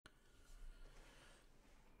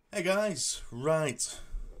Hey guys, right,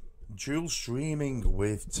 dual streaming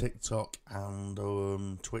with TikTok and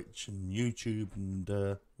Twitch and YouTube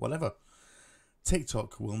and whatever.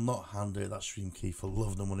 TikTok will not hand out that stream key for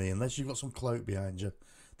love nor money unless you've got some clout behind you.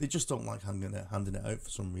 They just don't like handing it out for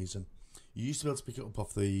some reason. You used to be able to pick it up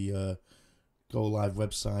off the Go Live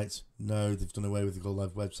website. No, they've done away with the Go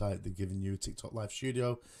Live website. They've given you a TikTok Live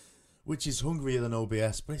Studio, which is hungrier than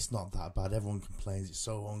OBS, but it's not that bad. Everyone complains it's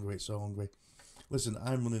so hungry, it's so hungry. Listen,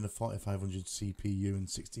 I'm running a 4500 CPU and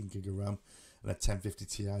 16 gig of RAM and a 1050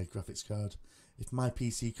 Ti graphics card. If my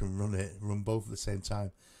PC can run both at the same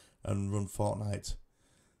time and run Fortnite,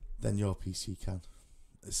 then your PC can.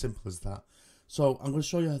 As simple as that. So I'm going to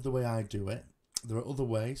show you the way I do it. There are other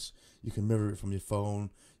ways. You can mirror it from your phone.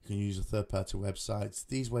 You can use a third-party website.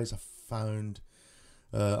 These ways I found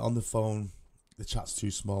on the phone, the chat's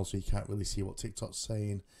too small, so you can't really see what TikTok's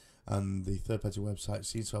saying. And the third-party website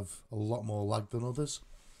seems to have a lot more lag than others.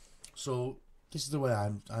 So this is the way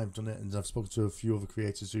I've done it, and I've spoken to a few other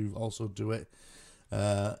creators who also do it.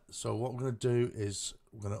 So what we're going to do is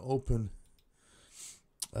we're going to open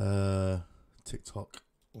TikTok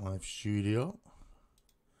Live Studio,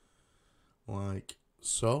 like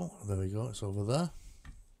so. There we go, it's over there.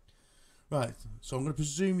 Right, so I'm going to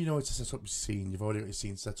presume you know how to set up your scene. You've already got your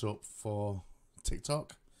scene set up for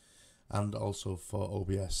TikTok and also for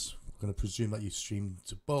OBS. I'm going to presume that you stream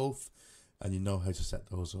to both and you know how to set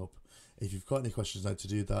those up. If you've got any questions now to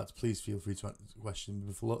do that, please feel free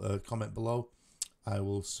to comment below. I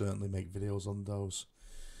will certainly make videos on those.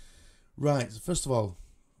 Right, first of all,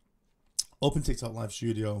 open TikTok Live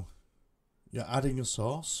Studio. You're adding a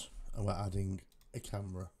source and we're adding a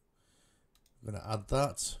camera. I'm going to add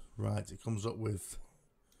that. Right, it comes up with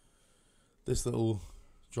this little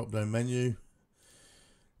drop down menu.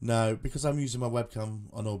 Now, because I'm using my webcam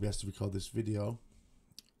on OBS to record this video,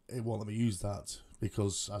 it won't let me use that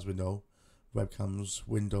because, as we know, webcams,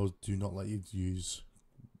 Windows do not let you use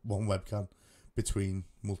one webcam between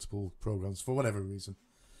multiple programs for whatever reason.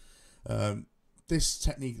 This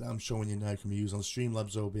technique that I'm showing you now can be used on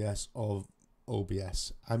Streamlabs OBS or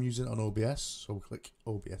OBS. I'm using it on OBS, so click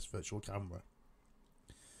OBS Virtual Camera.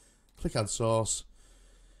 Click Add Source,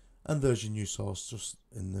 and there's your new source just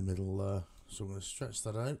in the middle there. So I'm going to stretch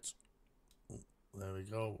that out. There we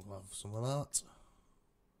go. We'll have some of that.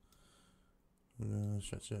 I'm going to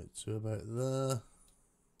stretch it to about there.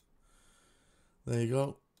 There you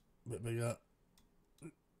go. A bit bigger.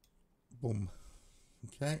 Boom.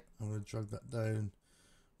 Okay. I'm going to drag that down.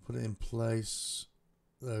 Put it in place.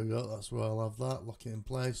 There we go. That's where I'll have that. Lock it in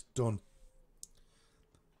place. Done.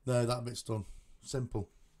 There, that bit's done. Simple.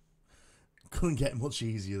 Couldn't get much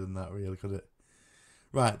easier than that, really, could it?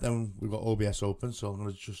 Right, then we've got OBS open, so I'm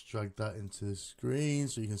going to just drag that into the screen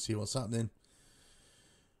so you can see what's happening.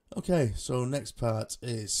 Okay, so next part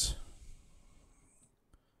is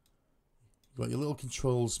you've got your little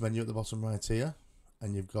controls menu at the bottom right here,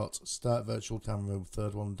 and you've got Start Virtual Camera,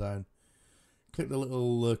 third one down. Click the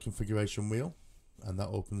little configuration wheel, and that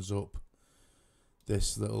opens up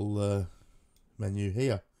this little menu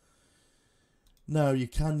here. Now, you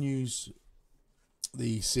can use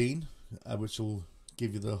the scene, which will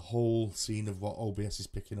give you the whole scene of what OBS is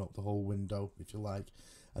picking up, the whole window, if you like,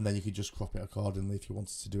 and then you can just crop it accordingly if you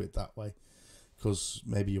wanted to do it that way, because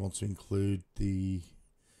maybe you want to include the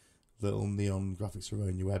little neon graphics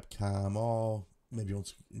around your webcam, or maybe you want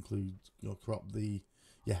to include, crop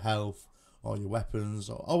your health or your weapons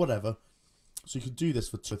or whatever. So you could do this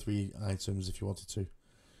for 2 or 3 items if you wanted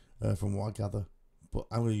to, from what I gather. But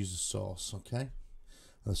I'm going to use the source, okay?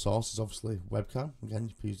 And the source is obviously webcam. Again,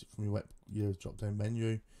 you can use it from your drop down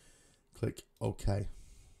menu. Click OK.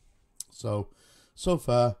 So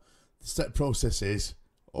far, the step process is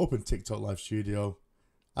open TikTok Live Studio,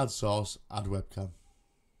 add source, add webcam.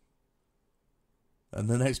 And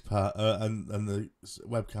the next part, and the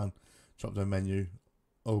webcam drop down menu,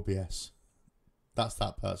 OBS. That's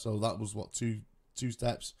that part. So that was what, two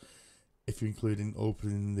steps, if you're including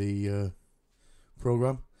opening the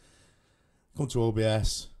program. Come to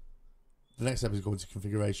OBS. The next step is going to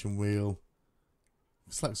configuration wheel.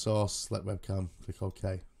 Select source, select webcam, click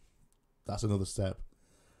OK. That's another step.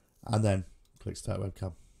 And then click start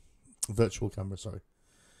webcam. Virtual camera, sorry.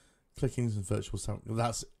 Clicking into virtual camera.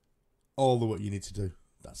 That's all the work you need to do.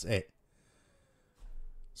 That's it.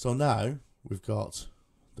 So now we've got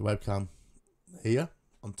the webcam here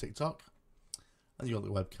on TikTok, and you've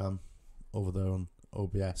got the webcam over there on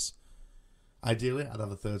OBS. Ideally, I'd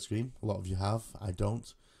have a third screen. A lot of you have. I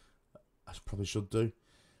don't. I probably should do.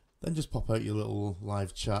 Then just pop out your little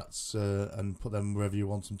live chats and put them wherever you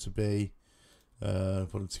want them to be.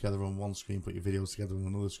 Put them together on one screen. Put your videos together on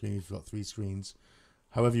another screen if you've got 3 screens.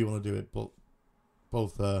 however you want to do it, but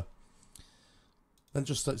both then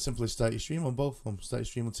just simply start your stream on both of them. Start your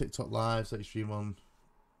stream on TikTok Live, start your stream on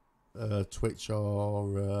Twitch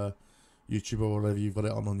or YouTube or whatever you've got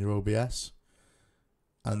it on your OBS,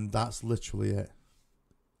 and that's literally it.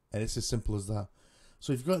 And it's as simple as that.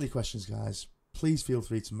 So if you've got any questions, guys, please feel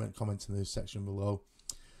free to comment in the section below.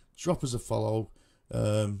 Drop us a follow.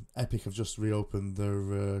 Epic have just reopened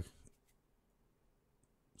their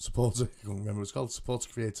supporter, I can't remember what it's called, supporter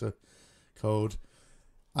creator code.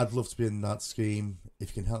 I'd love to be in that scheme.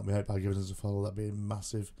 If you can help me out by giving us a follow, that'd be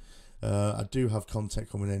massive. I do have content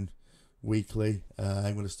coming in weekly.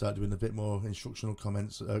 I'm going to start doing a bit more instructional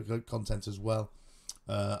content as well.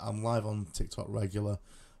 I'm live on TikTok regular.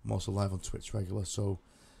 I'm also live on Twitch regular. So,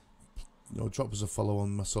 drop us a follow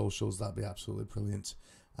on my socials. That'd be absolutely brilliant.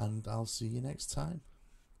 And I'll see you next time.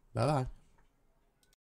 Bye bye.